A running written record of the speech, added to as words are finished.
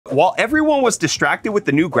While everyone was distracted with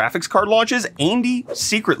the new graphics card launches, AMD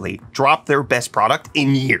secretly dropped their best product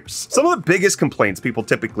in years. Some of the biggest complaints people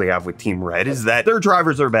typically have with Team Red is that their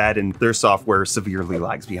drivers are bad and their software severely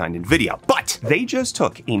lags behind NVIDIA. But they just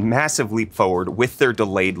took a massive leap forward with their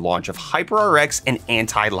delayed launch of HyperRX and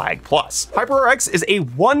Anti-Lag Plus. HyperRX is a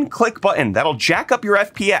one-click button that'll jack up your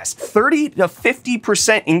FPS, 30 to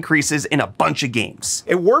 50% increases in a bunch of games.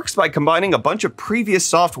 It works by combining a bunch of previous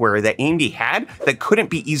software that AMD had that couldn't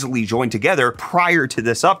be easily joined together prior to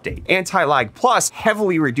this update. Anti-Lag Plus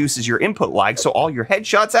heavily reduces your input lag, so all your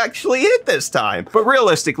headshots actually hit this time. But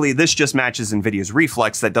realistically, this just matches NVIDIA's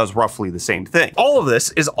Reflex that does roughly the same thing. All of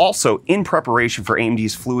this is also in preparation for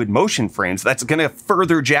AMD's fluid motion frames that's gonna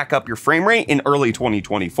further jack up your frame rate in early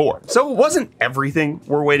 2024. So it wasn't everything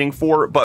we're waiting for, but